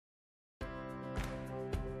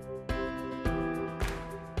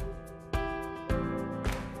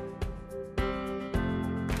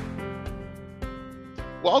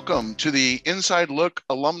Welcome to the Inside Look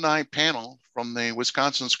Alumni panel from the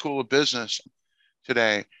Wisconsin School of Business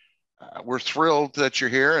today. We're thrilled that you're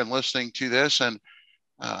here and listening to this. And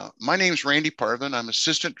my name is Randy Parvin. I'm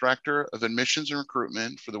Assistant Director of Admissions and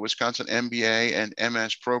Recruitment for the Wisconsin MBA and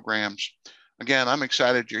MS programs. Again, I'm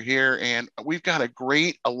excited you're here, and we've got a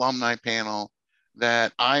great alumni panel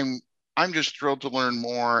that I'm just thrilled to learn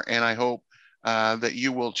more, and I hope that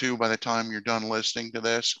you will too by the time you're done listening to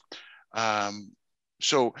this.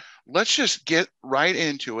 So let's just get right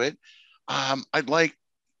into it. I'd like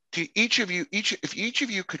to if each of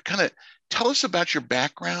you could kind of tell us about your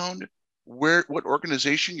background, what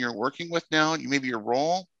organization you're working with now, maybe your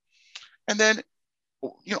role, and then,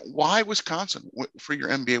 why Wisconsin for your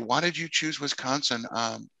MBA? Why did you choose Wisconsin?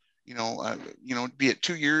 Be it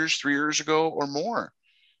 2 years, 3 years ago, or more.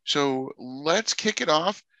 So let's kick it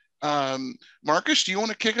off. Marcus, do you want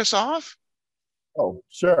to kick us off? Oh,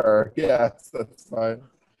 sure. Yes, that's fine.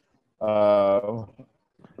 Hi,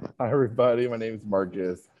 everybody. My name is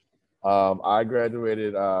Marcus. I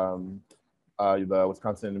graduated the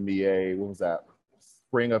Wisconsin MBA, what was that?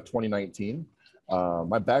 Spring of 2019.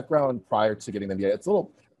 My background prior to getting the MBA,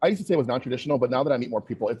 I used to say it was non-traditional, but now that I meet more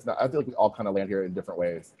people, it's not. I feel like we all kind of land here in different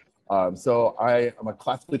ways. So I am a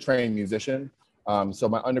classically trained musician. So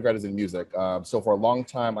my undergrad is in music. So for a long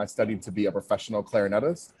time, I studied to be a professional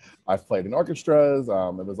clarinetist. I've played in orchestras.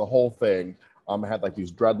 It was a whole thing. I had like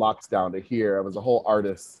these dreadlocks down to here. It was a whole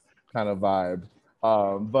artist kind of vibe.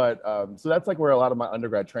 So that's like where a lot of my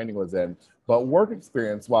undergrad training was in. But work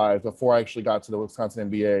experience wise, before I actually got to the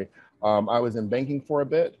Wisconsin MBA, I was in banking for a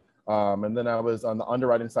bit. And then I was on the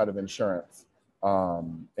underwriting side of insurance.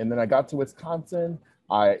 And then I got to Wisconsin.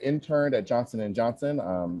 I interned at Johnson &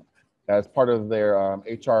 Johnson. As part of their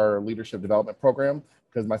HR leadership development program,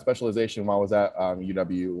 because my specialization while I was at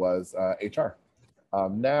UW was HR.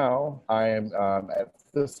 Now I am at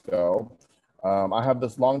Cisco. I have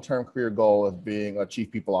this long-term career goal of being a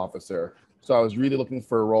chief people officer. So I was really looking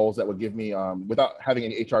for roles that would give me, without having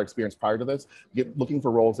any HR experience prior to this, looking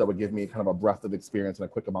for roles that would give me kind of a breadth of experience in a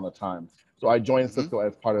quick amount of time. So I joined Cisco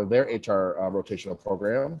as part of their HR rotational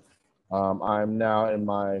program. I'm now in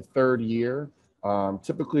my third year.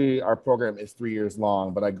 Typically, our program is 3 years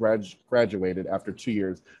long, but I graduated after 2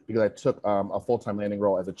 years because I took a full-time landing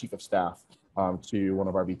role as a chief of staff to one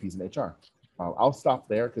of our VPs in HR. I'll stop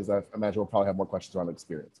there because I imagine we'll probably have more questions around the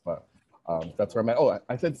experience, but that's where I'm at. Oh,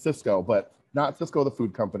 I said Cisco, but not Cisco the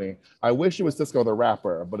food company. I wish it was Cisco the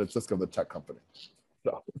rapper, but it's Cisco the tech company.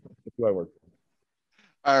 So that's who I work for.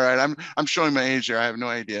 All right, I'm showing my age here. I have no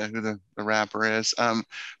idea who the rapper is.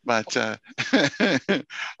 But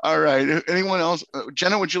all right. Anyone else?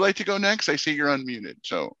 Jenna, would you like to go next? I see you're unmuted.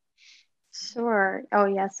 So sure. Oh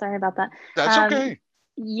yeah, sorry about that. That's okay.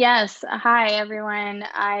 Yes. Hi, everyone.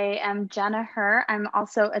 I am Jenna Herr. I'm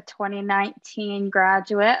also a 2019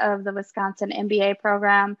 graduate of the Wisconsin MBA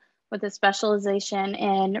program with a specialization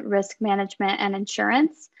in risk management and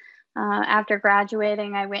insurance. After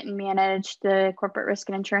graduating, I went and managed the corporate risk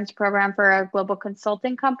and insurance program for a global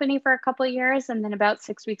consulting company for a couple of years. And then about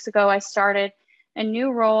 6 weeks ago, I started a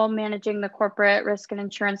new role managing the corporate risk and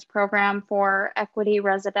insurance program for Equity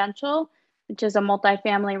Residential, which is a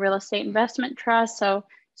multifamily real estate investment trust. So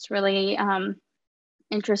it's really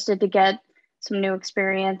interested to get some new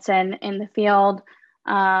experience in the field.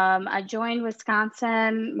 I joined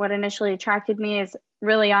Wisconsin. What initially attracted me is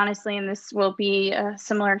really honestly, and this will be a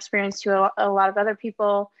similar experience to a lot of other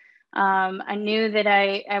people, I knew that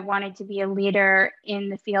I wanted to be a leader in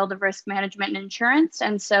the field of risk management and insurance.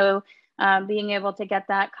 And so being able to get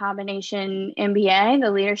that combination MBA, the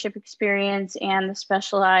leadership experience and the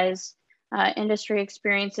specialized industry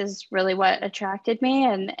experience is really what attracted me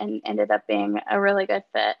and ended up being a really good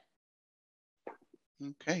fit.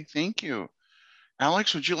 Okay, thank you.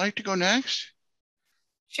 Alex, would you like to go next?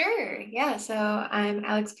 Sure. Yeah. So I'm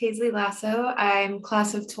Alex Paisley Lasso. I'm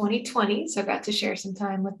class of 2020. So I got to share some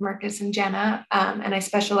time with Marcus and Jenna, and I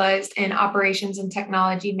specialized in operations and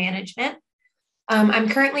technology management. I'm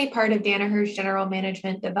currently part of Danaher's General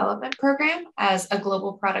Management Development Program as a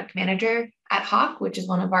global product manager at Hawk, which is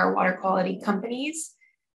one of our water quality companies.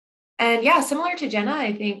 And yeah, similar to Jenna,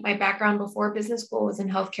 I think my background before business school was in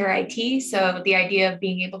healthcare IT. So the idea of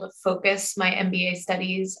being able to focus my MBA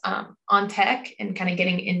studies on tech and kind of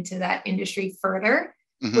getting into that industry further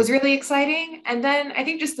was really exciting. And then I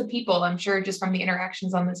think just the people, I'm sure just from the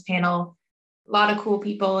interactions on this panel, a lot of cool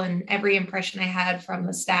people, and every impression I had from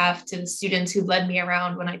the staff to the students who led me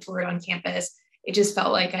around when I toured on campus, it just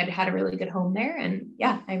felt like I'd had a really good home there. And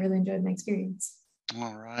yeah, I really enjoyed my experience.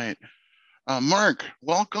 All right. Mark,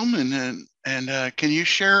 welcome. And can you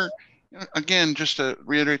share Again, just to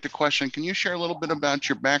reiterate the question, can you share a little bit about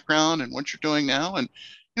your background and what you're doing now, and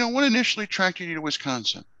what initially attracted you to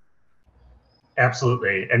Wisconsin?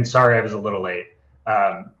 Absolutely. And sorry, I was a little late.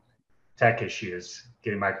 Tech issues,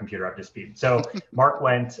 getting my computer up to speed. So Mark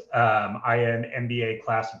Wendt, I am MBA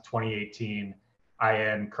class of 2018. I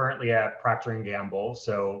am currently at Procter & Gamble,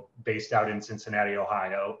 so based out in Cincinnati,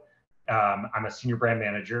 Ohio. I'm a senior brand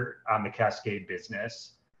manager on the Cascade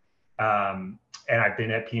business. And I've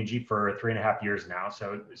been at P&G for 3.5 years now.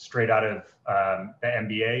 So straight out of the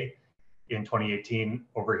MBA in 2018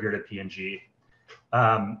 over here to P&G.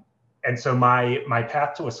 And so my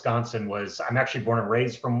path to Wisconsin was, I'm actually born and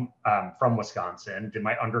raised from Wisconsin. Did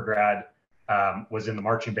my undergrad, was in the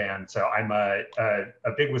marching band. So I'm a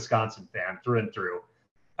big Wisconsin fan through and through.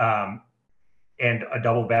 And a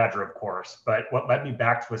double Badger, of course. But what led me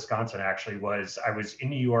back to Wisconsin actually was I was in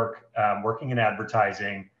New York working in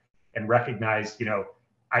advertising and recognized,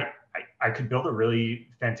 I could build a really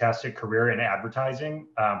fantastic career in advertising,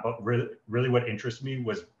 but really what interested me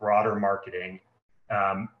was broader marketing.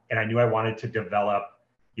 And I knew I wanted to develop,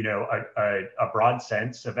 a broad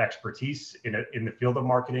sense of expertise in the field of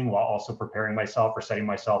marketing while also preparing myself or setting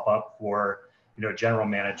myself up for, general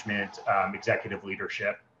management, executive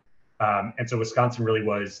leadership. And so Wisconsin really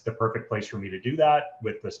was the perfect place for me to do that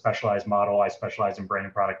with the specialized model. I specialize in brand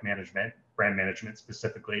and product management, brand management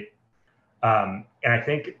specifically. And I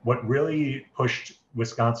think what really pushed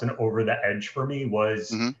Wisconsin over the edge for me was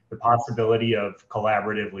the possibility of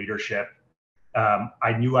collaborative leadership.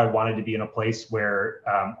 I knew I wanted to be in a place where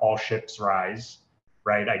all ships rise,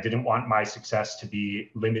 right? I didn't want my success to be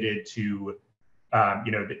limited to,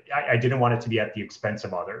 I didn't want it to be at the expense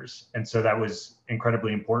of others. And so that was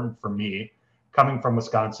incredibly important for me. Coming from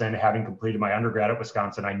Wisconsin, having completed my undergrad at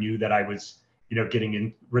Wisconsin, I knew that I was,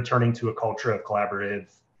 returning to a culture of collaborative,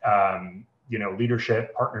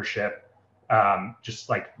 leadership, partnership, just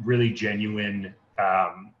like really genuine,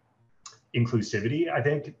 inclusivity, I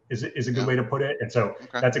think is a good way to put it. And so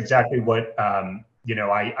that's exactly what,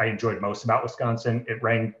 I enjoyed most about Wisconsin. It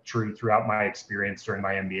rang true throughout my experience during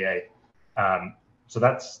my MBA. So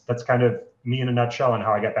that's kind of me in a nutshell and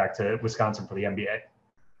how I got back to Wisconsin for the MBA.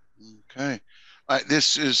 Okay.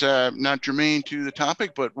 This is not germane to the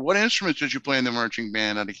topic, but what instruments did you play in the marching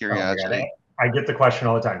band out of curiosity? I get the question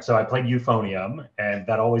all the time. So I played euphonium, and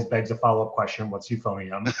that always begs a follow-up question. What's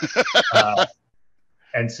euphonium?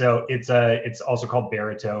 And so it's also called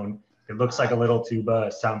baritone. It looks like a little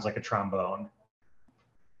tuba, sounds like a trombone.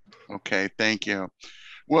 Okay, thank you.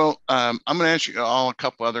 Well, I'm going to ask you all a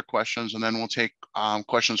couple other questions, and then we'll take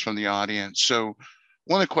questions from the audience. So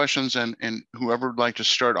one of the questions, and whoever would like to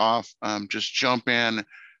start off, just jump in.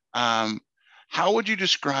 How would you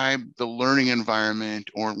describe the learning environment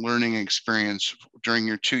or learning experience during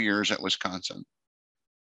your 2 years at Wisconsin?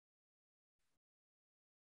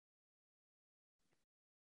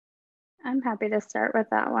 I'm happy to start with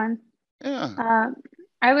that one. Yeah.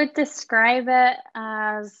 I would describe it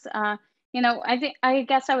as, I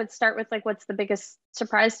guess I would start with like, what's the biggest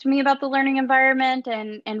surprise to me about the learning environment,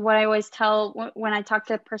 and what I always tell when I talk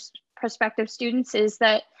to prospective students is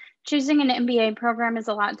that choosing an MBA program is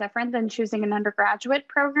a lot different than choosing an undergraduate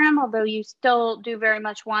program, although you still do very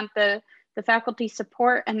much want the faculty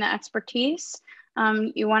support and the expertise.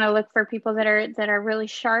 You want to look for people that are really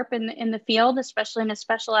sharp in the field, especially in a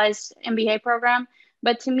specialized MBA program.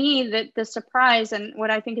 But to me, the surprise and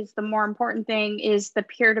what I think is the more important thing is the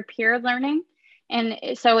peer-to-peer learning. And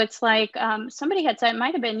so it's like somebody had said, it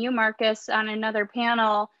might have been you, Marcus, on another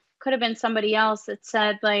panel, could have been somebody else that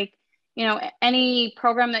said, like, any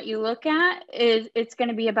program that you look at it's going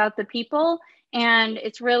to be about the people, and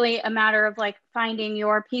it's really a matter of like finding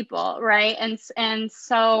your people, right? And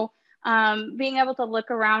so being able to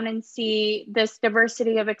look around and see this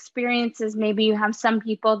diversity of experiences, maybe you have some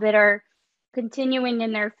people that are continuing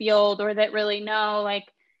in their field or that really know,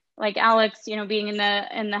 like Alex, being in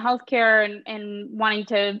the healthcare and wanting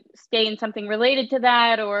to stay in something related to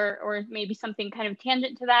that, or maybe something kind of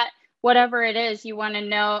tangent to that. Whatever it is, you want to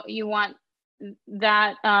know, you want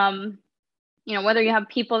that, whether you have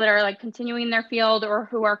people that are like continuing their field or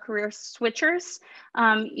who are career switchers,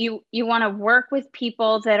 you want to work with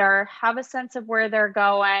people that have a sense of where they're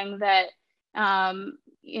going, that,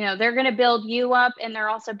 they're going to build you up, and they're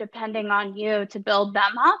also depending on you to build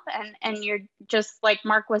them up. And you're just like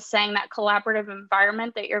Mark was saying, that collaborative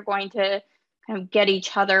environment that you're going to kind of get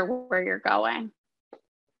each other where you're going.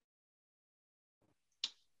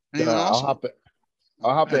 Yeah, I'll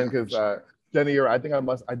hop in because Jenny, I think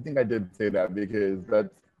I did say that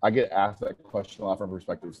because I get asked that question a lot from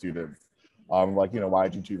prospective students. Why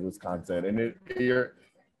did you choose Wisconsin?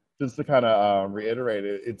 And just to kind of reiterate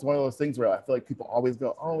it, it's one of those things where I feel like people always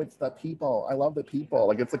go, oh, it's the people. I love the people.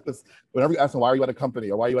 Like, it's like this, whenever you ask them, why are you at a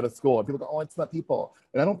company or why are you at a school? And people go, oh, it's the people.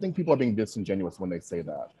 And I don't think people are being disingenuous when they say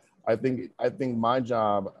that. I think my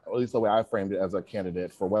job, at least the way I framed it as a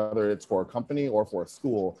candidate, for whether it's for a company or for a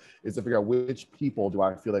school, is to figure out which people do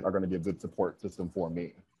I feel like are going to be a good support system for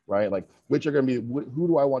me, right? Like, which are going to be, who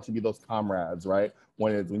do I want to be those comrades, right?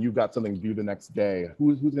 When you've got something due the next day,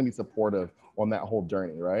 who's going to be supportive on that whole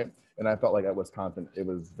journey, right? And I felt like at Wisconsin, it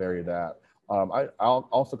was very that. I'll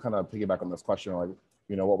also kind of piggyback on this question, like,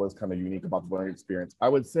 what was kind of unique about the learning experience? I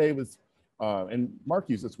would say it was, and Mark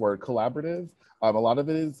used this word, collaborative. A lot of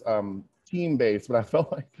it is team-based, but I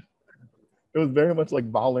felt like it was very much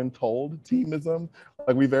like voluntold teamism.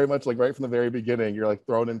 Like, we very much, like, right from the very beginning, you're like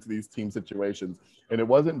thrown into these team situations. And it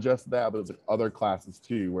wasn't just that, but it was like other classes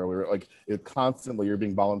too, where we were like, constantly you're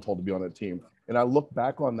being voluntold to be on a team. And I look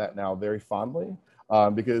back on that now very fondly,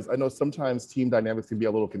 because I know sometimes team dynamics can be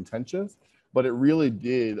a little contentious, but it really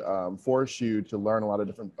did force you to learn a lot of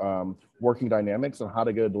different working dynamics on how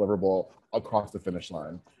to get a deliverable across the finish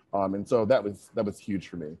line. And so that was huge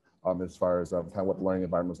for me, as far as kind of what the learning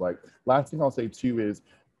environment was like. Last thing I'll say too is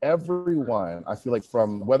everyone, I feel like,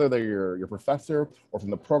 from whether they're your professor or from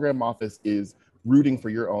the program office, is rooting for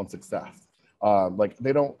your own success. Like,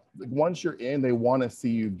 they don't, like, once you're in, they want to see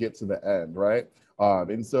you get to the end, right?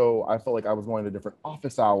 And so I felt like I was going to different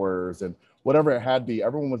office hours and whatever it had to be,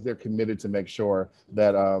 everyone was there committed to make sure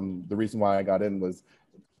that the reason why I got in was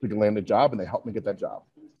to land a job, and they helped me get that job.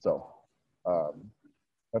 So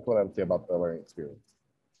that's what I would say about the learning experience.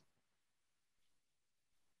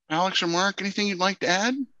 Alex or Mark, anything you'd like to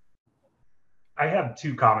add? I have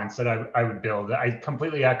two comments that I would build. I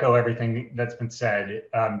completely echo everything that's been said.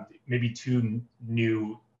 Maybe two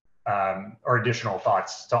new or additional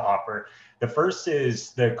thoughts to offer. The first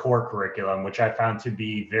is the core curriculum, which I found to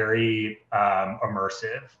be very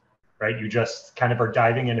immersive, right? You just kind of are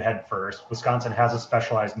diving in head first. Wisconsin has a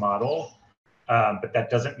specialized model, but that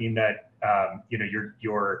doesn't mean that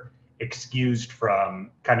you're excused from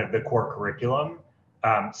kind of the core curriculum.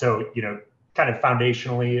 So kind of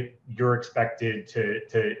foundationally, you're expected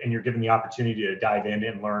to and you're given the opportunity to dive in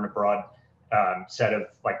and learn a broad set of,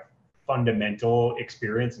 like, fundamental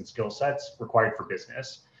experience and skill sets required for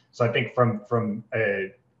business. So I think from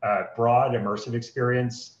a broad immersive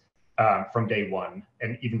experience from day one,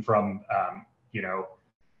 and even from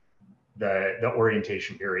the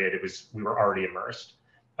orientation period, we were already immersed.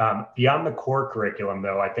 Beyond the core curriculum,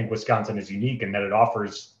 though, I think Wisconsin is unique in that it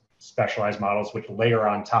offers specialized models which layer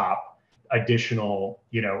on top additional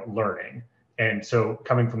learning. And so,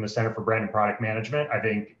 coming from the Center for Brand and Product Management, I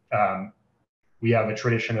think we have a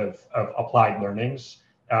tradition of applied learnings.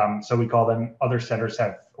 So we call them. Other centers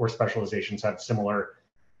or specializations have similar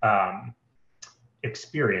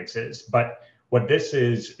experiences. But what this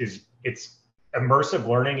is it's immersive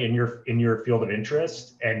learning in your field of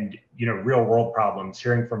interest, and real world problems,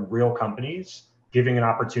 hearing from real companies, giving an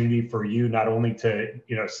opportunity for you not only to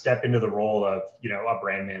step into the role of a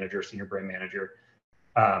brand manager, senior brand manager,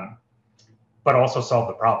 but also solve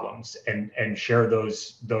the problems and share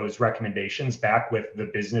those recommendations back with the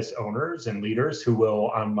business owners and leaders, who will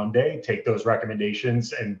on Monday take those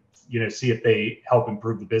recommendations and see if they help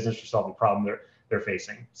improve the business or solve the problem they're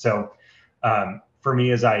facing. So for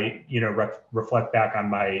me, as I reflect back on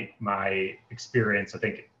my experience, I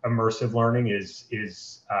think immersive learning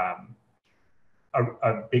is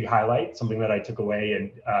a big highlight, something that I took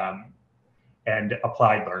away, and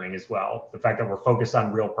applied learning as well. The fact that we're focused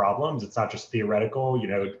on real problems, it's not just theoretical,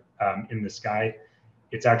 in the sky.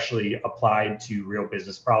 It's actually applied to real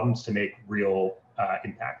business problems to make real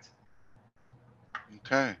impact.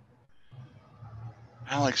 Okay.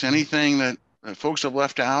 Alex, anything that folks have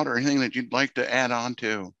left out, or anything that you'd like to add on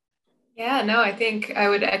to? Yeah, no, I think I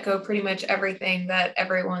would echo pretty much everything that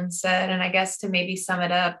everyone said. And I guess to maybe sum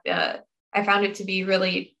it up, I found it to be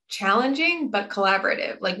really challenging, but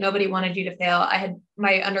collaborative. Like, nobody wanted you to fail.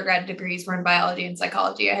 My undergrad degrees were in biology and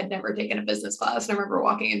psychology. I had never taken a business class. And I remember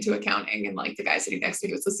walking into accounting, and, like, the guy sitting next to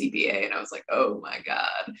me was a CPA. And I was like, oh my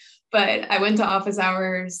God. But I went to office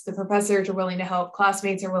hours. The professors are willing to help.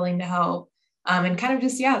 Classmates are willing to help. And kind of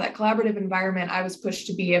just, that collaborative environment, I was pushed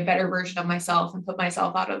to be a better version of myself and put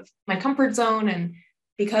myself out of my comfort zone. And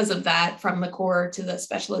because of that, from the core to the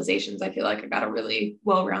specializations, I feel like I got a really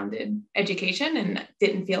well-rounded education and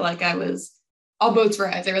didn't feel like I was all boats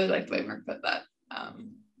rise. I really like the way Mark put that.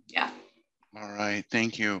 All right,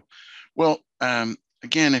 thank you. Well,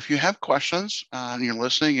 again, if you have questions and you're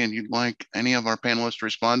listening and you'd like any of our panelists to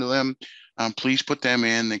respond to them, please put them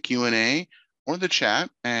in the Q&A or the chat,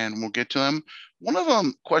 and we'll get to them. One of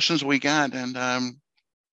them questions we got, and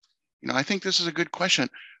I think this is a good question.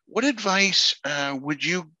 What advice would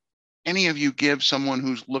any of you give someone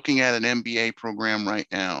who's looking at an MBA program right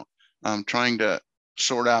now, trying to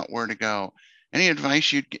sort out where to go? Any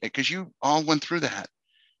advice because you all went through that,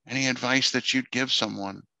 any advice that you'd give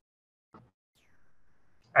someone?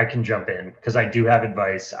 I can jump in because I do have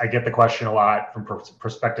advice. I get the question a lot from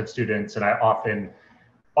prospective students, and I often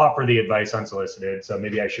offer the advice unsolicited. So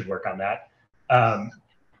maybe I should work on that.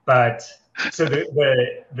 But so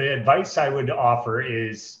the advice I would offer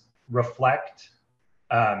is reflect,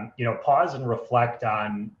 pause and reflect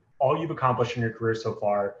on all you've accomplished in your career so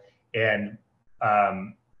far, and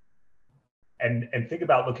think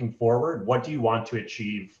about looking forward. What do you want to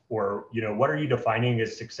achieve, or what are you defining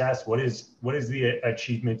as success? What is the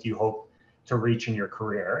achievement you hope to reach in your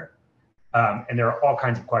career? And there are all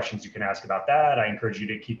kinds of questions you can ask about that. I encourage you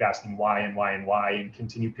to keep asking why and why and why, and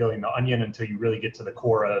continue peeling the onion until you really get to the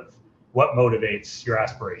core of what motivates your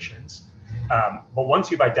aspirations. But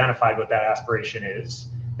once you've identified what that aspiration is,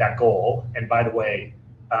 that goal, and by the way,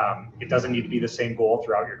 it doesn't need to be the same goal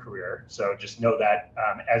throughout your career. So just know that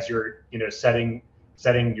as you're setting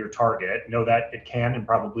your target, know that it can and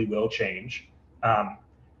probably will change.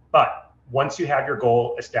 But once you have your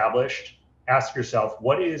goal established, ask yourself,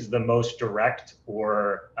 what is the most direct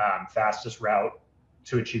or fastest route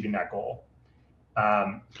to achieving that goal?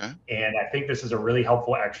 Okay. And I think this is a really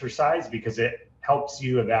helpful exercise because it helps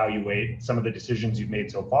you evaluate some of the decisions you've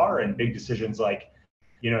made so far, and big decisions like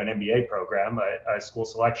an MBA program, a school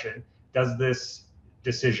selection. Does this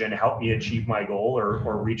decision help me achieve my goal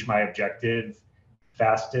or reach my objective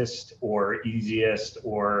fastest or easiest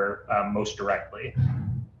or most directly?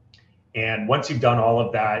 And once you've done all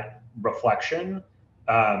of that reflection,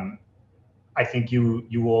 I think you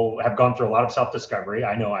will have gone through a lot of self-discovery.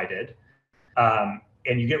 I know I did.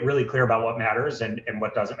 And you get really clear about what matters and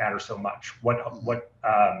what doesn't matter so much. What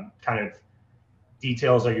kind of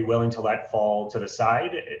details are you willing to let fall to the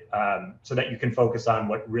side so that you can focus on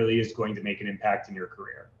what really is going to make an impact in your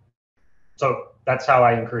career? So that's how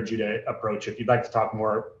I encourage you to approach. If you'd like to talk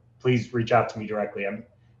more, please reach out to me directly. I'm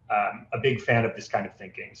a big fan of this kind of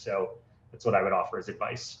thinking. So that's what I would offer as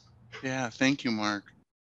advice. Yeah, thank you, Mark.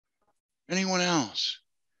 Anyone else?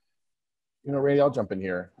 Randy, I'll jump in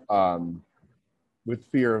here. With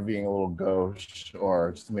fear of being a little gauche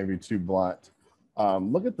or just maybe too blunt,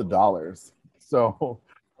 look at the dollars. So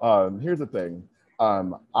here's the thing.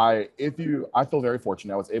 I feel very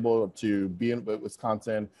fortunate. I was able to be in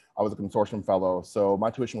Wisconsin. I was a consortium fellow, so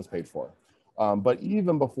my tuition was paid for. But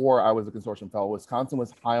even before I was a consortium fellow, Wisconsin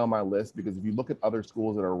was high on my list because if you look at other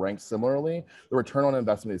schools that are ranked similarly, the return on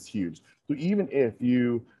investment is huge. So even if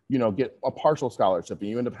you get a partial scholarship and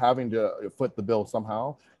you end up having to foot the bill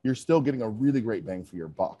somehow, you're still getting a really great bang for your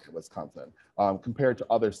buck at Wisconsin compared to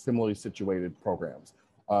other similarly situated programs.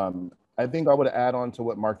 I think I would add on to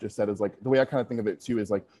what Mark just said is like, the way I kind of think of it too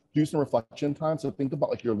is like, do some reflection time. So think about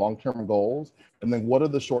like your long-term goals and then what are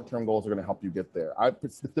the short-term goals that are going to help you get there. I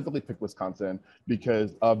specifically picked Wisconsin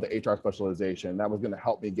because of the HR specialization. That was going to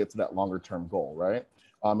help me get to that longer-term goal, right?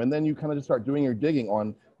 And then you kind of just start doing your digging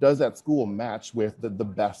on, does that school match with the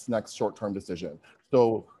best next short-term decision?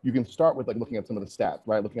 So you can start with like looking at some of the stats,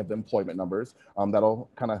 right? Looking at the employment numbers.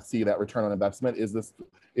 That'll kind of see that return on investment.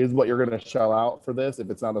 Is what you're going to shell out for this? If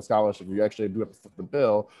it's not a scholarship, you actually do have to foot the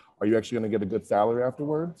bill. Are you actually going to get a good salary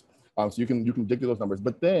afterwards? So you can dig through those numbers.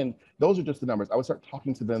 But then those are just the numbers. I would start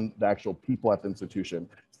talking to them, the actual people at the institution,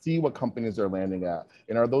 see what companies they're landing at,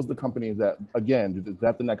 and are those the companies that, again, is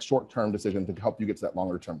that the next short-term decision to help you get to that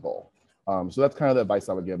longer-term goal? So that's kind of the advice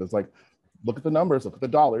I would give. Is like, look at the numbers, look at the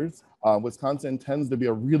dollars. Wisconsin tends to be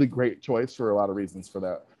a really great choice for a lot of reasons for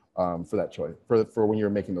that choice, for when you're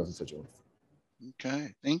making those decisions.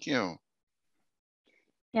 Okay, thank you.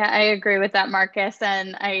 Yeah, I agree with that, Marcus,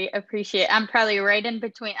 and I appreciate, I'm probably right in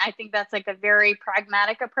between. I think that's like a very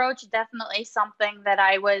pragmatic approach, definitely something that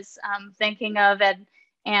I was thinking of,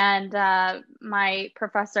 and my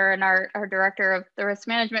professor and our director of the risk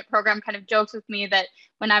management program kind of jokes with me that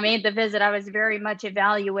when I made the visit, I was very much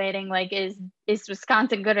evaluating, like, is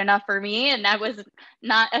Wisconsin good enough for me? And I was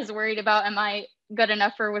not as worried about, am I good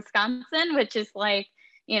enough for Wisconsin, which is like,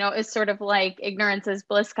 is sort of like ignorance is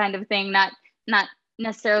bliss kind of thing, not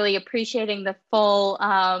necessarily appreciating the full,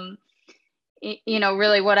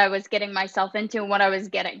 really what I was getting myself into and what I was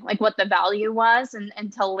getting, like what the value was, and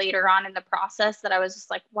until later on in the process that I was just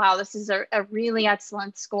like, wow, this is a really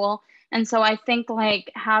excellent school. And so I think like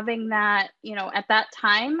having that, at that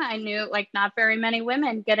time, I knew like not very many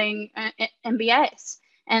women getting MBAs.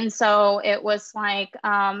 And so it was like,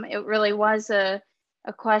 it really was a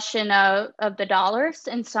a question of the dollars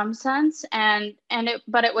in some sense.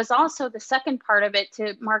 But it was also the second part of it,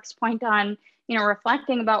 to Mark's point on,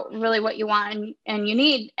 reflecting about really what you want and you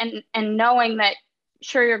need, and knowing that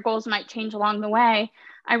sure, your goals might change along the way.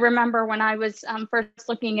 I remember when I was first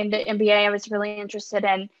looking into MBA, I was really interested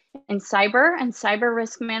in cyber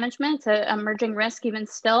risk management. It's an emerging risk even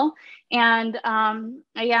still. And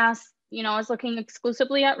I asked, I was looking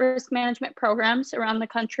exclusively at risk management programs around the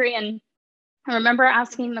country. And I remember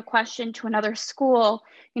asking the question to another school,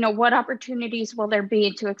 what opportunities will there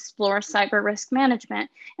be to explore cyber risk management?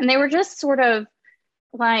 And they were just sort of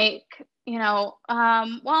like,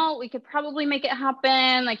 well, we could probably make it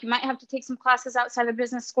happen. Like, you might have to take some classes outside of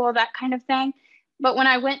business school, that kind of thing. But when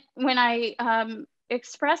I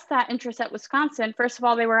expressed that interest at Wisconsin, first of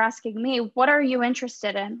all, they were asking me, what are you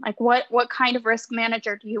interested in? Like, what kind of risk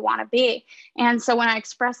manager do you want to be? And so when I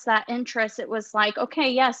expressed that interest, it was like,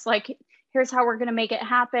 okay, yes, like, here's how we're going to make it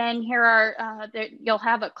happen. Here are, you'll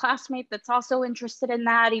have a classmate that's also interested in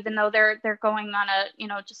that, even though they're going on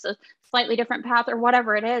a, just a slightly different path or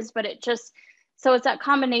whatever it is. But so it's that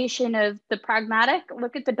combination of the pragmatic,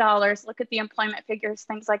 look at the dollars, look at the employment figures,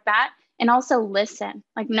 things like that. And also listen,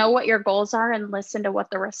 like, know what your goals are and listen to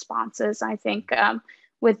what the response is. I think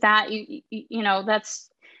with that, that's,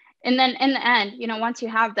 and then in the end, once you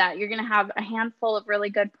have that, you're going to have a handful of really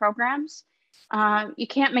good programs. You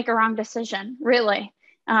can't make a wrong decision, really.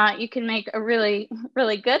 You can make a really,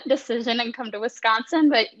 really good decision and come to Wisconsin,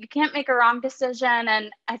 but you can't make a wrong decision.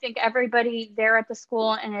 And I think everybody there at the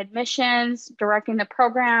school, in admissions, directing the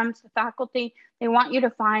programs, the faculty, they want you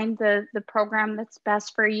to find the program that's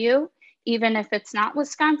best for you, even if it's not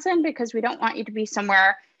Wisconsin, because we don't want you to be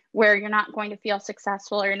somewhere where you're not going to feel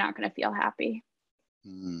successful or you're not going to feel happy.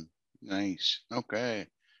 Nice. Okay.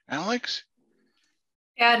 Alex?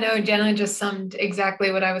 Yeah, no, Jenna just summed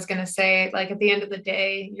exactly what I was going to say. Like, at the end of the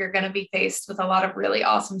day, you're going to be faced with a lot of really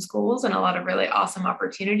awesome schools and a lot of really awesome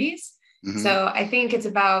opportunities. Mm-hmm. So I think it's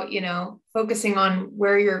about, focusing on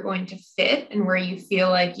where you're going to fit and where you feel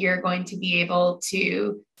like you're going to be able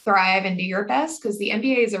to thrive and do your best, because the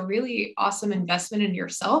MBA is a really awesome investment in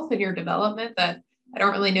yourself and your development that I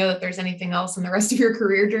don't really know that there's anything else in the rest of your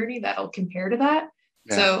career journey that'll compare to that.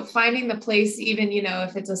 Yeah. So finding the place, even,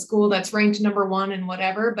 if it's a school that's ranked number one and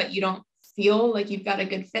whatever, but you don't feel like you've got a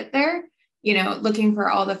good fit there, looking for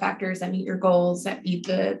all the factors that meet your goals, that meet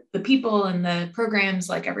the people and the programs,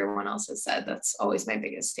 like everyone else has said. That's always my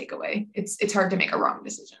biggest takeaway. It's hard to make a wrong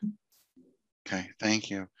decision. Okay, thank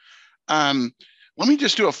you. Let me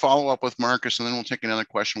just do a follow-up with Marcus, and then we'll take another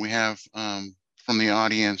question we have from the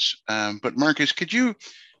audience. But Marcus, could you,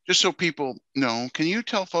 just so people know, can you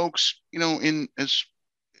tell folks,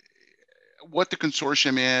 what the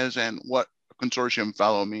consortium is and what a consortium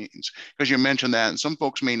fellow means? Because you mentioned that, and some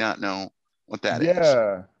folks may not know what that is.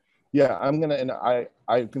 Yeah,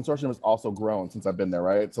 consortium has also grown since I've been there,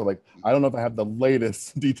 right? So, like, I don't know if I have the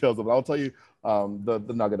latest details of it. I'll tell you the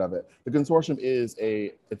nugget of it. The consortium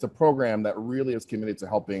it's a program that really is committed to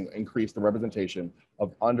helping increase the representation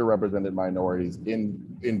of underrepresented minorities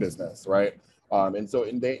in business, right? And so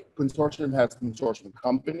consortium has consortium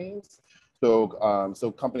companies.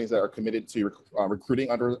 So companies that are committed to recruiting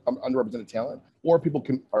underrepresented talent, or people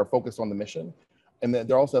are focused on the mission. And then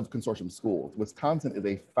they also have consortium schools. Wisconsin is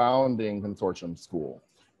a founding consortium school.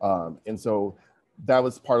 And so that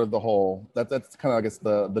was part of the whole, that's kind of, I guess,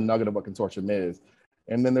 the nugget of what consortium is.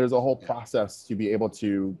 And then there's a whole process to be able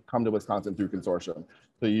to come to Wisconsin through consortium.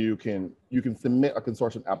 So you can submit a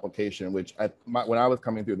consortium application, which when I was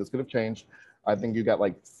coming through, this could have changed. I think you got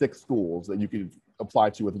like 6 schools that you could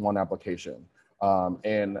apply to with one application.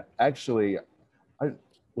 And actually,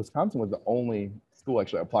 Wisconsin was the only school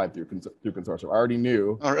actually I applied through consortium. I already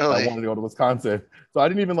knew I wanted to go to Wisconsin. So I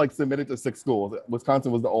didn't even submit it to 6 schools.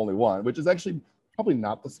 Wisconsin was the only one, which is actually probably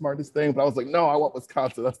not the smartest thing, but I was like, no, I want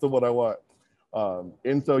Wisconsin. That's the one I want.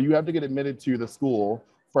 And so you have to get admitted to the school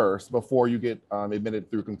first before you get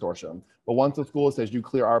admitted through consortium. But once the school says you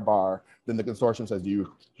clear our bar, then the consortium says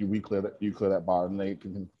you clear that bar, and they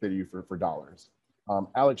can consider you for dollars.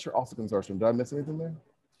 Alex, you're also consortium. Did I miss anything there?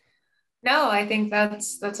 No, I think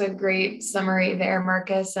that's a great summary there,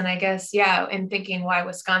 Marcus. And I guess, yeah, in thinking why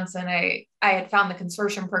Wisconsin, I had found the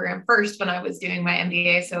consortium program first when I was doing my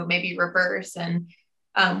MBA, so maybe reverse. And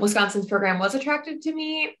Wisconsin's program was attractive to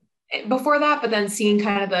me before that, but then seeing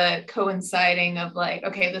kind of the coinciding of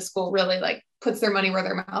okay, the school really puts their money where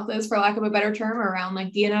their mouth is, for lack of a better term, around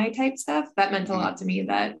D&I type stuff. That meant a lot to me,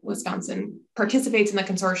 that Wisconsin participates in the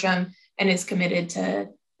consortium and is committed to,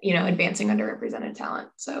 advancing underrepresented talent.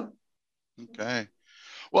 So. Okay.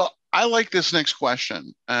 Well, I like this next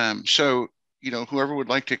question. So, whoever would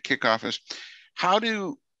like to kick off is, How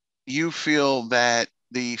do you feel that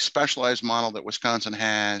the specialized model that Wisconsin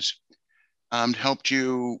has helped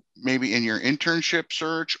you maybe in your internship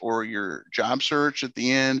search or your job search at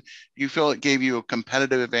the end? Do you feel it gave you a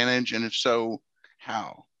competitive advantage? And if so,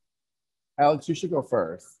 how? Alex, you should go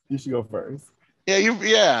first. You should go first.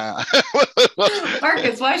 Yeah.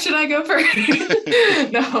 Marcus, why should I go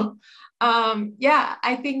first? No. Yeah,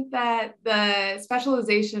 I think that the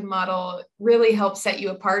specialization model really helps set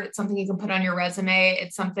you apart. It's something you can put on your resume.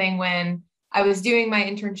 It's something when I was doing my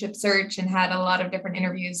internship search and had a lot of different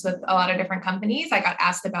interviews with a lot of different companies, I got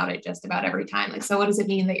asked about it just about every time. Like, so what does it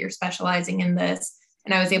mean that you're specializing in this?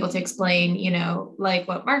 And I was able to explain, like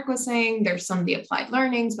what Mark was saying, there's some of the applied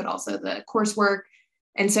learnings, but also the coursework.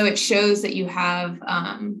 And so it shows that you have,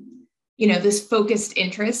 this focused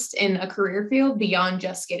interest in a career field beyond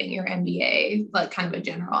just getting your MBA, like kind of a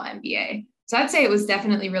general MBA. So I'd say it was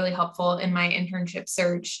definitely really helpful in my internship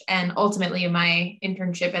search. And ultimately my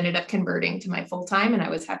internship ended up converting to my full-time, and I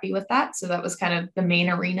was happy with that. So that was kind of the main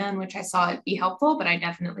arena in which I saw it be helpful, but I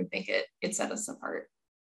definitely think it set us apart.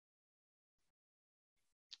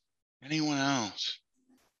 Anyone else?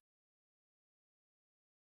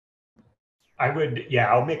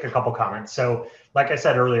 I'll make a couple comments. So like I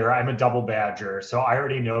said earlier, I'm a double badger. So I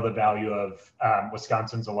already know the value of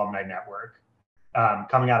Wisconsin's alumni network.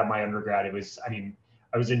 Coming out of my undergrad, I was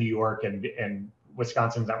in New York, and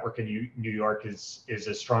Wisconsin's network in New York is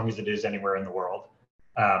as strong as it is anywhere in the world.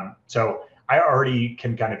 So I already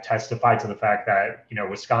can kind of testify to the fact that,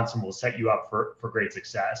 Wisconsin will set you up for great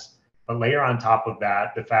success. But layer on top of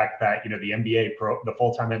that, the fact that, the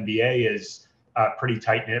full-time MBA is a pretty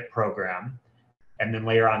tight-knit program. And then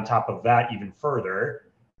layer on top of that even further,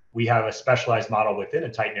 we have a specialized model within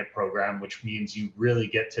a tight-knit program, which means you really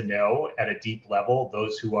get to know at a deep level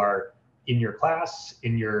those who are in your class,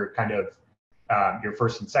 in your kind of your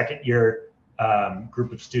first and second year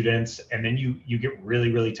group of students. And then you get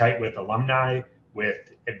really, really tight with alumni,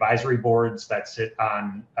 with advisory boards that sit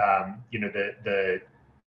on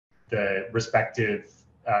the respective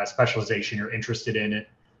specialization you're interested in.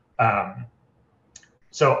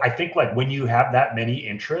 So I think like when you have that many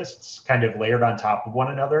interests kind of layered on top of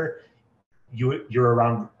one another, you're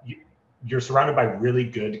surrounded by really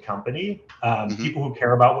good company, people who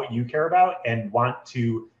care about what you care about and want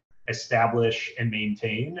to establish and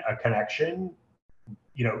maintain a connection,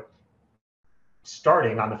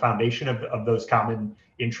 starting on the foundation of those common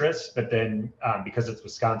interests. But then because it's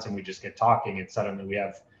Wisconsin, we just get talking and suddenly we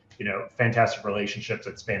have, fantastic relationships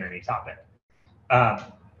that span any topic.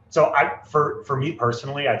 So for me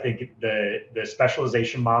personally, I think the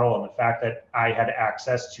specialization model and the fact that I had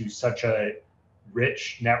access to such a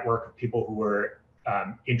rich network of people who were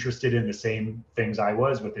interested in the same things I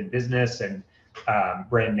was within business and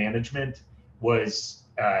brand management was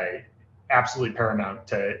absolutely paramount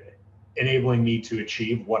to enabling me to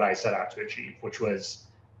achieve what I set out to achieve, which was,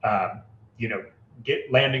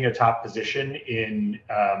 landing a top position in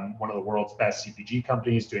one of the world's best CPG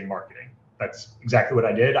companies doing marketing. That's exactly what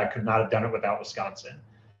I did. I could not have done it without Wisconsin.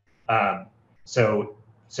 So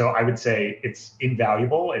I would say it's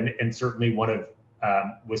invaluable and certainly one of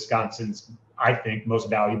Wisconsin's, I think, most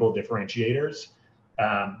valuable differentiators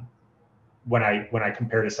when I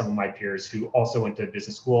compare to some of my peers who also went to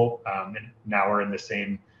business school and now are in the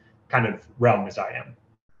same kind of realm as I am.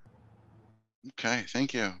 Okay,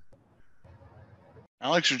 thank you.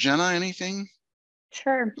 Alex or Jenna, anything?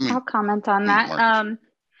 Sure, I'll comment on that.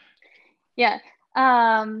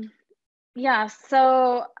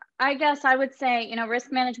 So I guess I would say,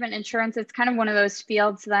 risk management insurance, it's kind of one of those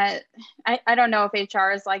fields that I don't know if HR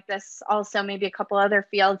is like this, also maybe a couple other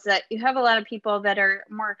fields that you have a lot of people that are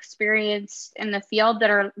more experienced in the field that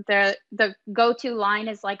are the go-to line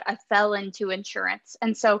is like, I fell into insurance.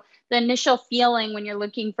 And so the initial feeling when you're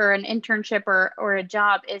looking for an internship or a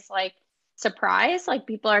job is like surprise, like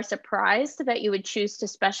people are surprised that you would choose to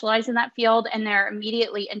specialize in that field. And they're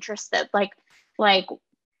immediately interested, like,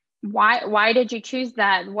 why did you choose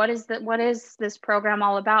that? What is this program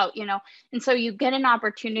all about? And so you get an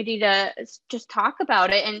opportunity to just talk about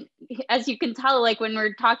it. And as you can tell, like when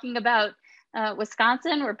we're talking about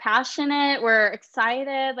Wisconsin, we're passionate, we're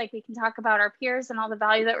excited, like we can talk about our peers and all the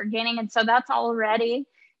value that we're gaining. And so that's already,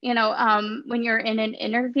 when you're in an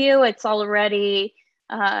interview, it's already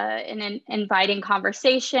an inviting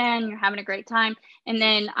conversation, you're having a great time. And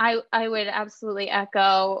then I would absolutely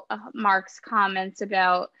echo Mark's comments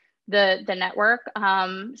about the network.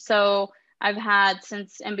 So I've had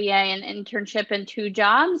since MBA an internship in 2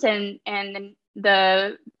 jobs, and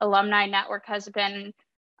the alumni network has been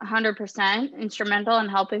 100% instrumental in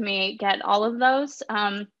helping me get all of those.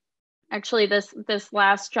 Actually, this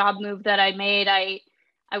last job move that I made,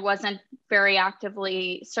 I wasn't very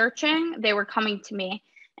actively searching. They were coming to me.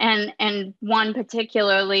 And one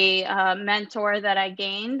particularly mentor that I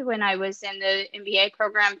gained when I was in the MBA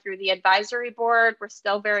program through the advisory board, we're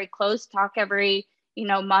still very close, talk every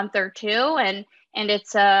month or two, and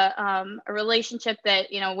it's a relationship that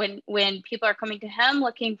when people are coming to him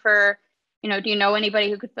looking for, do you know anybody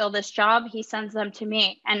who could fill this job? He sends them to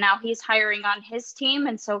me, and now he's hiring on his team,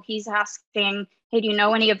 and so he's asking, hey, do you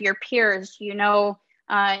know any of your peers? Do you know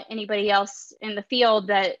anybody else in the field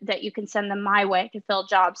that you can send them my way to fill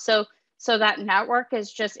jobs? So that network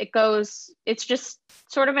is just, it's just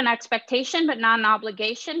sort of an expectation, but not an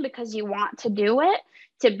obligation, because you want to do it,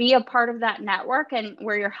 to be a part of that network, and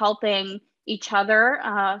where you're helping each other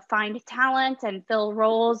find talent and fill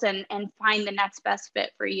roles and find the next best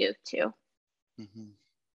fit for you too. Mm-hmm.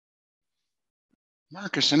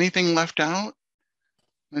 Marcus, anything left out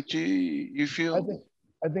that you feel?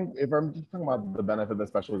 I think if I'm just talking about the benefit of the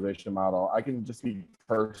specialization model, I can just speak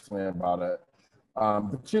personally about it.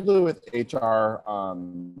 Particularly with HR,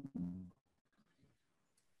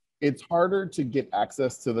 it's harder to get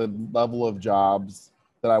access to the level of jobs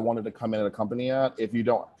that I wanted to come in at a company at if you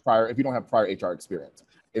don't have prior HR experience.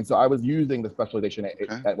 And so I was using the specialization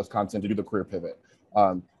at Wisconsin to do the career pivot,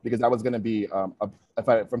 because that was going to be if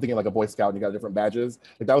I'm thinking like a Boy Scout and you got different badges,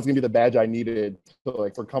 like that was going to be the badge I needed to,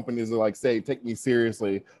 like, for companies to like say take me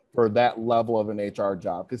seriously for that level of an HR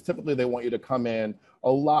job, because typically they want you to come in a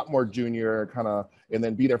lot more junior kind of, and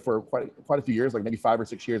then be there for quite a few years, like maybe 5 or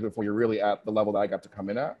 6 years before you're really at the level that I got to come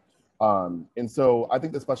in at. And so I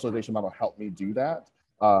think the specialization model helped me do that.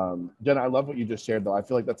 Jenna, I love what you just shared, though. I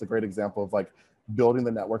feel like that's a great example of like building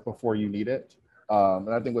the network before you need it. And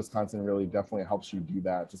I think Wisconsin really definitely helps you do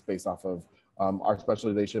that, just based off of our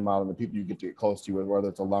specialization model and the people you get to get close to, whether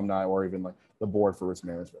it's alumni or even like the board for risk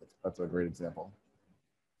management. That's a great example.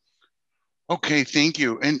 Okay, thank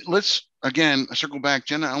you. And let's, again, circle back.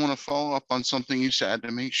 Jenna, I want to follow up on something you said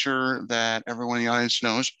to make sure that everyone in the audience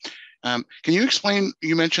knows. Can you explain,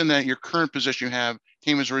 you mentioned that your current position you have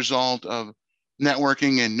came as a result of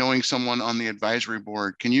networking and knowing someone on the advisory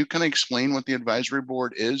board. Can you kind of explain what the advisory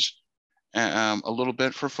board is a little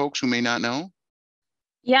bit for folks who may not know?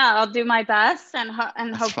 Yeah, I'll do my best and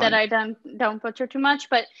hope fine. that I don't butcher too much.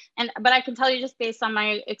 But I can tell you, just based on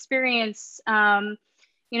my experience,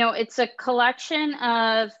 it's a collection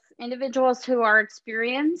of individuals who are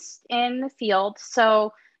experienced in the field.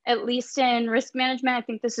 So at least in risk management, I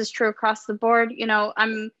think this is true across the board.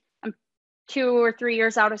 I'm 2 or 3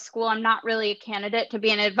 years out of school. I'm not really a candidate to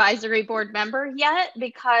be an advisory board member yet,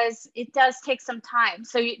 because it does take some time.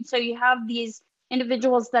 So you have these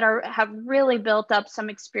individuals that have really built up some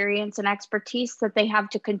experience and expertise that they have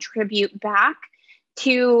to contribute back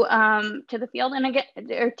to the field, and again,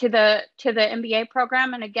 or to the MBA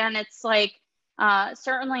program. And again, it's like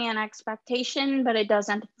certainly an expectation, but it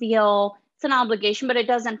doesn't feel, it's an obligation, but it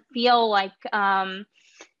doesn't feel like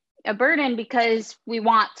a burden, because we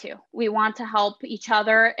want to help each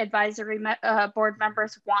other. Advisory board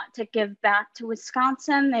members want to give back to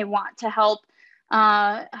Wisconsin. They want to help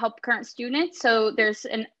current students. So there's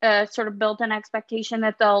a sort of built-in expectation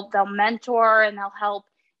that they'll mentor and they'll help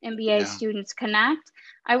MBA students connect.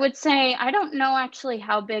 I would say, I don't know actually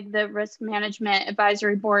how big the risk management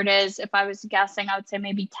advisory board is. If I was guessing, I would say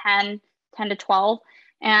maybe 10 to 12.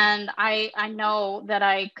 And I know that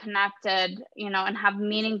I connected, and have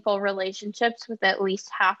meaningful relationships with at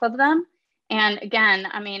least half of them. And again,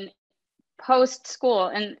 I mean, post school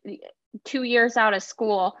and 2 years out of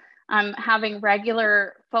school, I'm having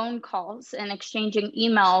regular phone calls and exchanging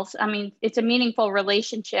emails. I mean, it's a meaningful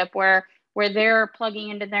relationship where they're plugging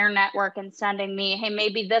into their network and sending me, hey,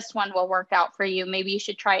 maybe this one will work out for you. Maybe you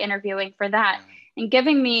should try interviewing for that. And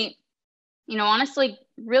giving me, honestly,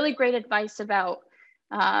 really great advice about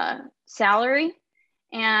salary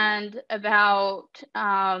and about,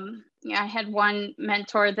 I had one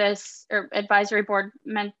mentor or advisory board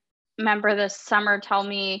member this summer tell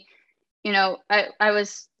me, I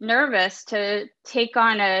was nervous to take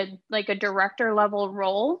on a director level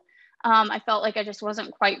role. I felt like I just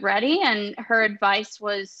wasn't quite ready. And her advice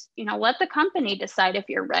was, let the company decide if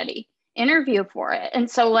you're ready, interview for it.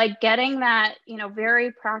 And so getting that,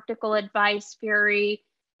 very practical advice, very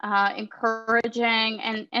encouraging.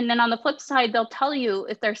 And then on the flip side, they'll tell you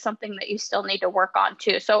if there's something that you still need to work on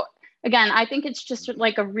too. So again, I think it's just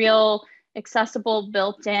a real accessible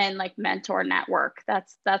built-in mentor network.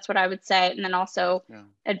 That's what I would say. And then also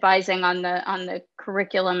advising on the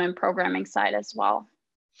curriculum and programming side as well.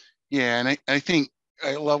 Yeah, and I think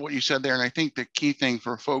I love what you said there. And I think the key thing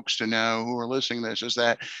for folks to know who are listening to this is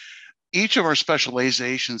that each of our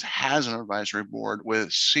specializations has an advisory board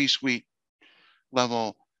with C-suite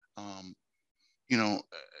level,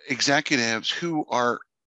 executives who are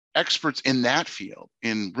experts in that field,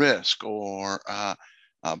 in risk or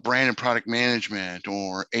brand and product management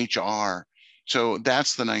or HR. So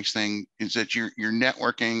that's the nice thing, is that you're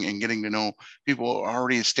networking and getting to know people who are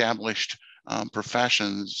already established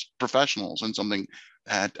professionals in something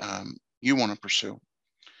that you want to pursue.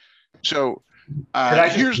 So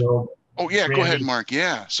here's, oh yeah, Randy, go ahead, Mark.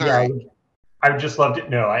 Yeah, sorry. Yeah, I would just love to,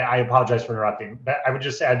 no, I apologize for interrupting, but I would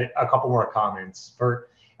just add a couple more comments. For,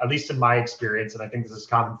 at least in my experience, and I think this is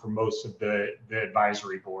common for most of the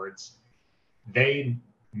advisory boards, they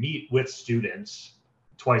meet with students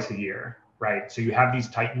twice a year, right? So you have these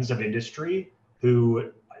titans of industry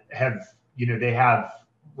who have, they have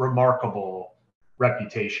remarkable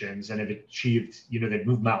reputations and have achieved, they've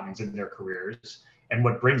moved mountains in their careers. And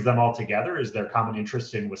what brings them all together is their common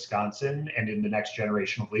interest in Wisconsin and in the next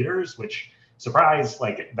generation of leaders, which, surprise,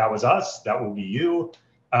 like that was us, that will be you.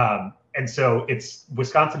 And so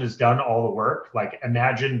Wisconsin has done all the work. Like,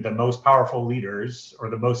 imagine the most powerful leaders or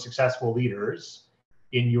the most successful leaders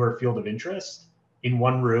in your field of interest in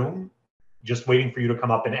one room, just waiting for you to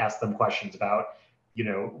come up and ask them questions about,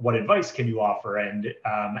 what advice can you offer? And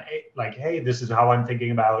like, hey, this is how I'm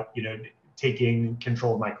thinking about, taking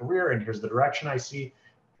control of my career, and here's the direction I see.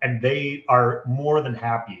 And they are more than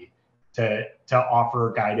happy to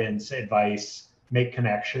offer guidance, advice, make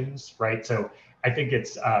connections, right? So I think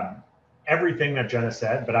it's everything that Jenna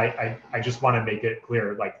said, but I just want to make it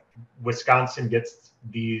clear, like, Wisconsin gets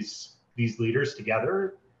these leaders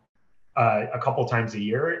together a couple times a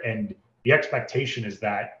year, and the expectation is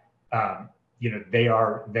that they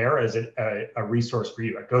are there as a resource for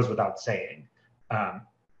you. It goes without saying.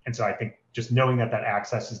 And so I think just knowing that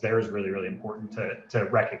access is there is really, really important to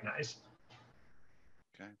recognize.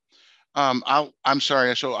 Okay. I'm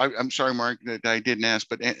sorry. So I'm sorry, Mark, that I didn't ask,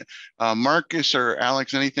 but Marcus or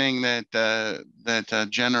Alex, anything that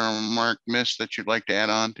Jenna or Mark missed that you'd like to add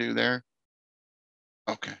on to there?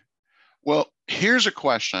 Okay. Well, here's a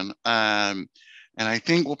question, and I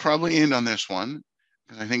think we'll probably end on this one,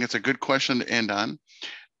 because I think it's a good question to end on.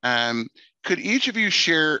 Could each of you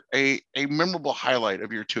share a memorable highlight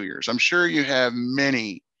of your 2 years? I'm sure you have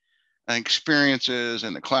many experiences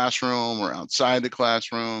in the classroom or outside the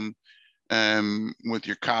classroom with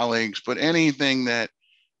your colleagues, but anything that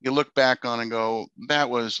you look back on and go, that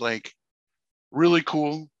was like really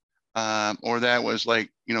cool, or that was like,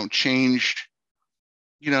 changed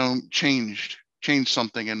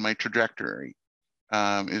something in my trajectory,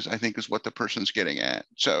 I think is what the person's getting at.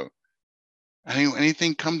 So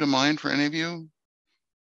anything come to mind for any of you?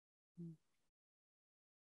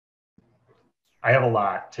 I have a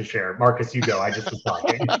lot to share. Marcus, you go. I just was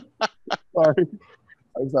talking. Sorry.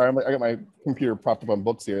 I'm sorry. I got my computer propped up on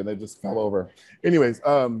books here and they just fell over. Anyways,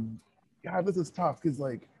 God, this is tough because,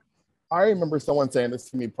 like, I remember someone saying this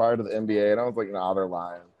to me prior to the MBA, and I was like, nah, they're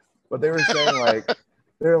lying. But they were saying, like,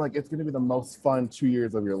 it's going to be the most fun 2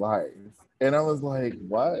 years of your life. And I was like,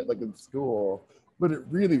 what? Like, in school? But it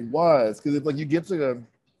really was, because it's like you get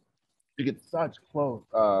such close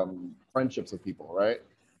friendships with people, right?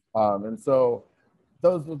 And so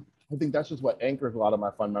I think that's just what anchors a lot of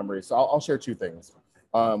my fun memories. So I'll share two things.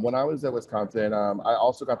 When I was at Wisconsin, I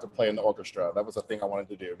also got to play in the orchestra. That was a thing I wanted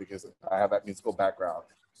to do because I have that musical background.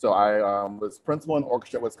 So I was principal in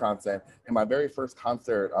orchestra at Wisconsin. And my very first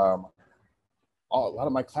concert, a lot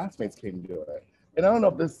of my classmates came to do it. And I don't know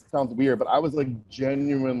if this sounds weird, but I was like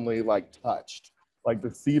genuinely like touched, like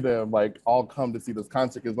to see them like all come to see this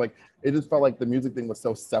concert, because like it just felt like the music thing was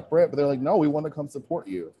so separate, but they're like, no, we want to come support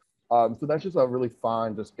you. So that's just a really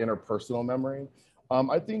fun, just interpersonal memory.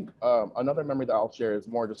 I think another memory that I'll share is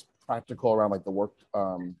more just practical around like the work,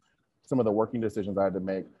 some of the working decisions I had to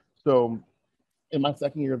make. So in my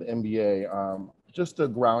second year of the MBA, just to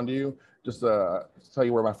ground you, just to tell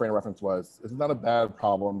you where my frame of reference was, it's not a bad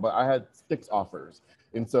problem, but I had 6 offers.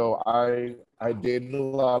 And so I dated a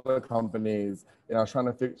lot of companies, and I was trying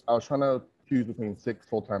to choose between 6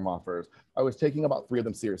 full-time offers. I was taking about 3 of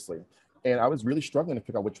them seriously. And I was really struggling to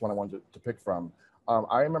pick out which one I wanted to pick from.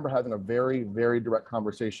 I remember having a very, very direct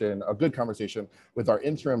conversation, a good conversation with our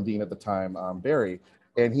interim dean at the time, Barry,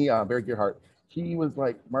 and Barry Gerhardt. He was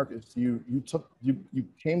like, Marcus, you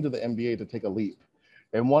came to the MBA to take a leap.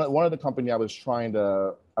 And one of the company I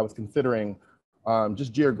was considering,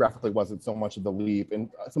 just geographically wasn't so much of the leap, and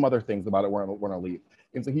some other things about it weren't a leap.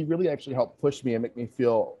 And so he really actually helped push me and make me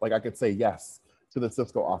feel like I could say yes to the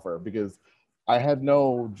Cisco offer, because I had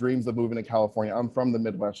no dreams of moving to California. I'm from the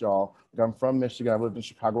Midwest, y'all. Like, I'm from Michigan. I lived in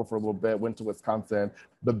Chicago for a little bit, went to Wisconsin.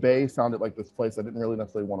 The Bay sounded like this place I didn't really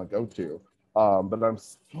necessarily want to go to. But I'm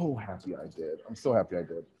so happy I did. I'm so happy I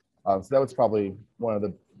did. So that was probably one of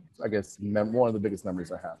the, I guess, one of the biggest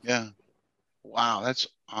memories I have. Yeah. Wow, that's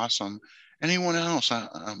awesome. Anyone else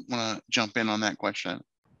want to jump in on that question?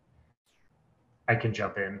 I can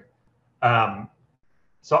jump in.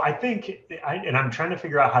 So I think, and I'm trying to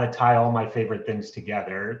figure out how to tie all my favorite things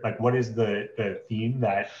together. Like, what is the theme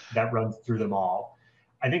that runs through them all?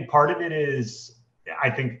 I think part of it is,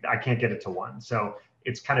 I think I can't get it to one. So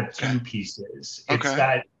it's kind of two pieces. It's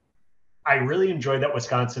that I really enjoy that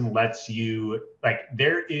Wisconsin lets you, like,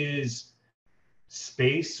 there is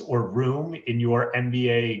space or room in your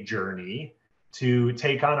MBA journey to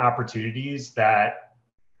take on opportunities that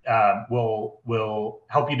will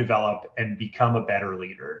help you develop and become a better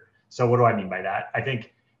leader. So what do I mean by that? I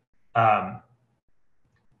think I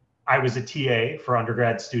was a TA for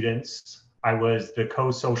undergrad students. I was the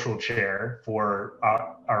co-social chair for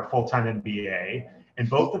our full-time MBA. And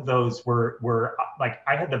both of those were like,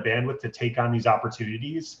 I had the bandwidth to take on these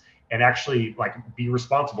opportunities and actually like be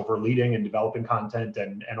responsible for leading and developing content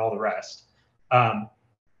and all the rest.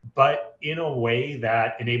 But in a way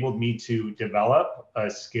that enabled me to develop a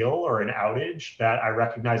skill or an outage that I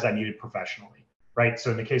recognized I needed professionally, right? So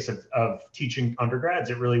in the case of teaching undergrads,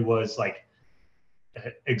 it really was like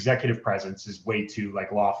executive presence is way too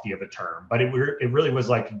like lofty of a term, but it really was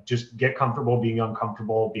like just get comfortable being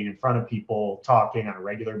uncomfortable, being in front of people, talking on a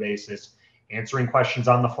regular basis, answering questions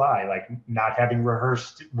on the fly, like not having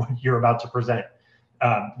rehearsed what you're about to present.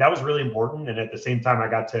 That was really important. And at the same time, I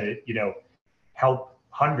got to, help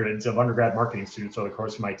hundreds of undergrad marketing students over the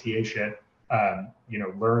course of my TA-ship,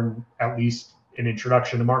 learn at least an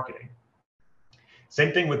introduction to marketing.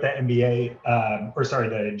 Same thing with the MBA,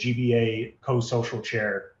 the GBA co-social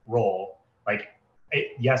chair role. Like,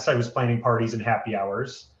 yes, I was planning parties and happy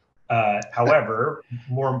hours. However,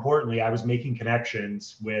 more importantly, I was making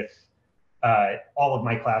connections with all of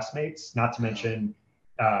my classmates, not to mention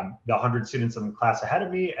the 100 students in the class ahead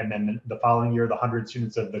of me, and then the following year, the 100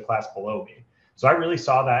 students of the class below me. So I really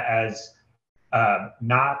saw that as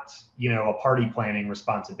not, a party planning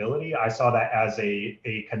responsibility. I saw that as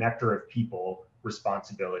a connector of people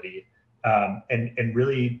responsibility, and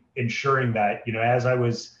really ensuring that, as I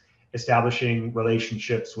was establishing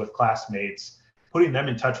relationships with classmates, putting them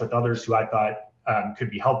in touch with others who I thought could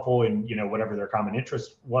be helpful in, whatever their common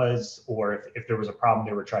interest was, or if there was a problem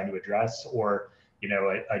they were trying to address, or,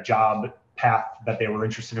 a job path that they were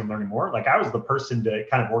interested in learning more. Like, I was the person to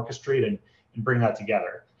kind of orchestrate and bring that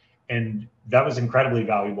together. And that was incredibly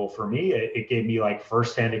valuable for me. It gave me like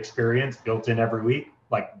firsthand experience built in every week,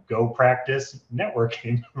 like go practice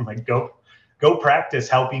networking, like go practice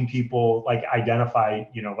helping people like identify,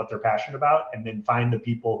 what they're passionate about, and then find the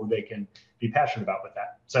people who they can be passionate about with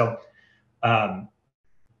that. So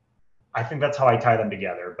I think that's how I tie them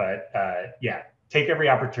together. But yeah, take every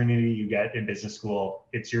opportunity you get in business school.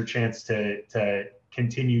 It's your chance to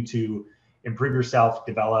continue to improve yourself,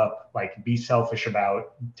 develop, like be selfish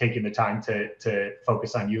about taking the time to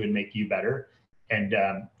focus on you and make you better. And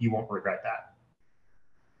you won't regret that.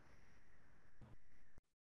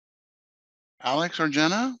 Alex or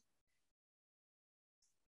Jenna?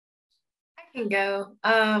 I can go.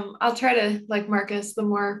 I'll try to, like Marcus, the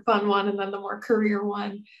more fun one and then the more career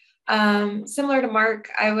one. Similar to Mark,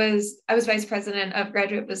 I was vice president of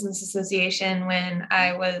Graduate Business Association when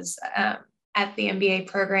I was at the MBA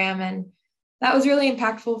program. And that was really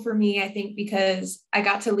impactful for me, I think, because I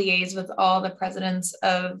got to liaise with all the presidents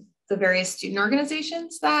of the various student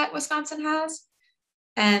organizations that Wisconsin has.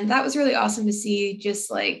 And that was really awesome to see,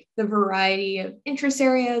 just like the variety of interest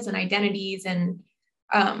areas and identities. And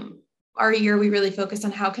our year, we really focused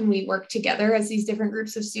on how can we work together as these different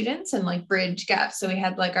groups of students and like bridge gaps. So we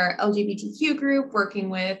had like our LGBTQ group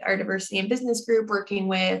working with our diversity and business group, working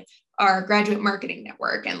with our graduate marketing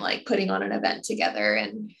network, and like putting on an event together.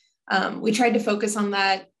 And we tried to focus on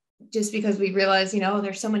that just because we realized,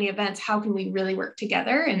 there's so many events, how can we really work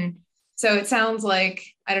together? And so it sounds like,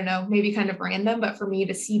 I don't know, maybe kind of random, but for me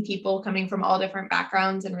to see people coming from all different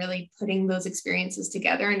backgrounds and really putting those experiences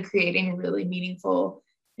together and creating really meaningful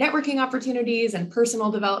networking opportunities and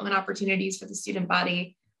personal development opportunities for the student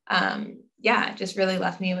body. It just really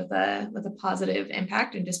left me with a positive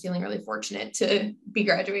impact, and just feeling really fortunate to be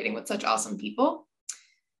graduating with such awesome people.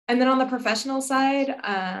 And then on the professional side,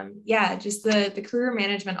 just the career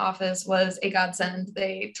management office was a godsend.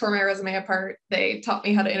 They tore my resume apart. They taught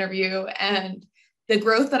me how to interview, and the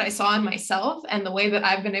growth that I saw in myself and the way that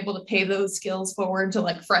I've been able to pay those skills forward to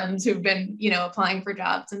like friends who've been, applying for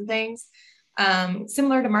jobs and things.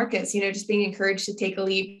 similar to Marcus, just being encouraged to take a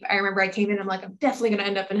leap. I remember I came in, I'm like, I'm definitely going to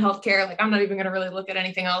end up in healthcare. Like, I'm not even going to really look at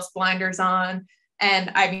anything else, blinders on.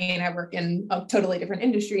 And I mean, I work in a totally different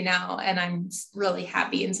industry now, and I'm really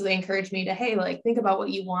happy. And so they encouraged me to, hey, like, think about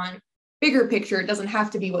what you want. Bigger picture, it doesn't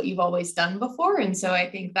have to be what you've always done before. And so I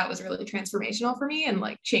think that was really transformational for me and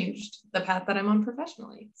like changed the path that I'm on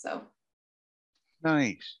professionally. So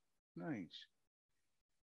nice.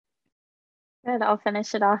 Good. I'll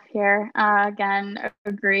finish it off here. Again,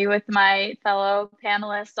 agree with my fellow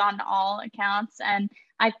panelists on all accounts. And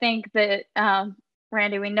I think that,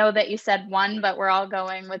 Randy, we know that you said one, but we're all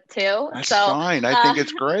going with two. That's fine. I think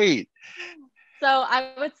it's great. So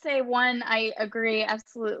I would say one, I agree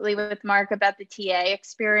absolutely with Mark about the TA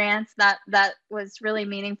experience. That was really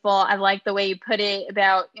meaningful. I like the way you put it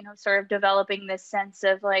about, sort of developing this sense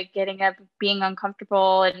of like getting up, being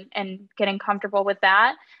uncomfortable and getting comfortable with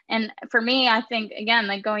that. And for me, I think, again,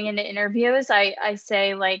 like going into interviews, I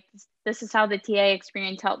say like, this is how the TA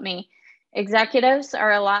experience helped me. Executives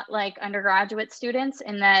are a lot like undergraduate students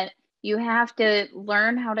in that you have to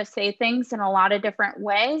learn how to say things in a lot of different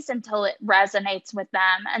ways until it resonates with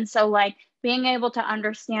them. And so like being able to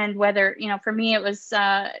understand whether, for me, it was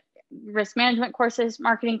risk management courses,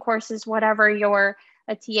 marketing courses, whatever you're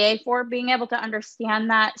a TA for, being able to understand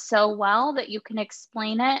that so well that you can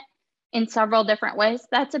explain it in several different ways,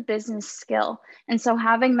 that's a business skill. And so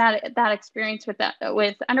having that experience with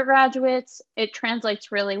undergraduates, it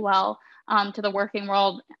translates really well to the working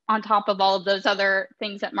world on top of all of those other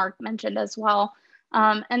things that Mark mentioned as well.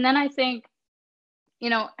 And then I think,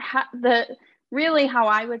 really how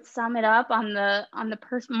I would sum it up on the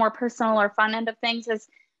more personal or fun end of things is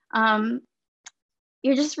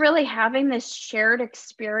you're just really having this shared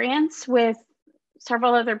experience with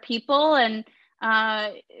several other people and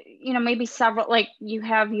maybe several, like you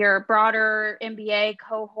have your broader MBA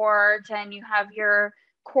cohort and you have your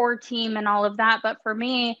core team and all of that. But for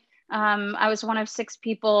me, I was one of 6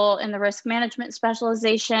 people in the risk management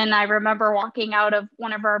specialization. I remember walking out of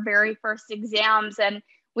one of our very first exams and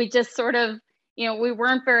we just sort of, we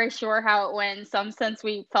weren't very sure how it went. In some sense,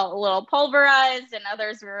 we felt a little pulverized, and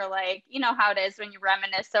others we were like, how it is when you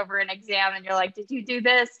reminisce over an exam and you're like, did you do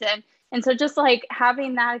this? And so just like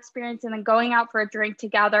having that experience and then going out for a drink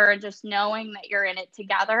together and just knowing that you're in it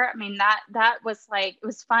together. I mean, that was like, it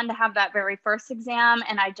was fun to have that very first exam.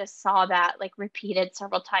 And I just saw that like repeated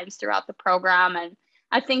several times throughout the program. And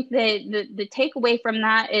I think the takeaway from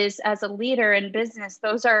that is, as a leader in business,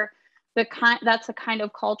 that's the kind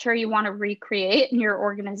of culture you want to recreate in your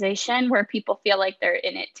organization where people feel like they're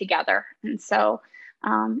in it together. And so,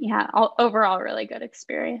 overall, really good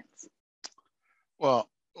experience. Well,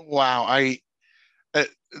 wow.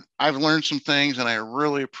 I've learned some things, and I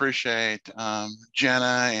really appreciate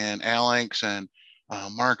Jenna and Alex and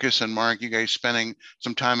Marcus and Mark, you guys spending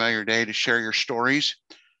some time out of your day to share your stories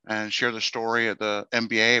and share the story of the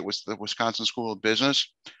MBA. It was the Wisconsin School of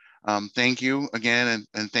Business. Thank you again,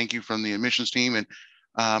 and thank you from the admissions team. And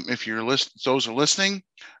if those are listening,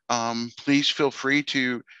 please feel free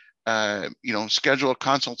to schedule a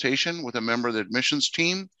consultation with a member of the admissions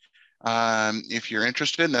team. If you're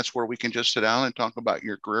interested, and that's where we can just sit down and talk about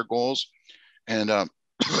your career goals and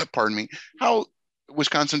pardon me, how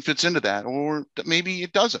Wisconsin fits into that, or maybe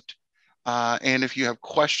it doesn't. And if you have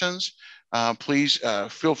questions, please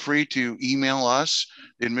feel free to email us,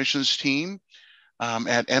 the admissions team,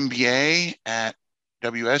 at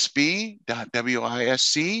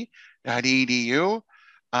mba@wsb.wisc.edu.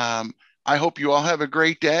 I hope you all have a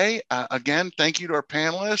great day. Again, thank you to our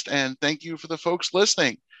panelists, and thank you for the folks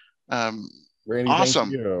listening. Randy,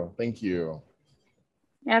 awesome. Thank you.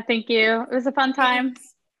 Yeah, thank you. It was a fun time.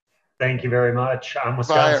 Thank you very much. On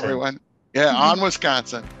Wisconsin. Bye, everyone. Yeah, on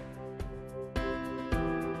Wisconsin.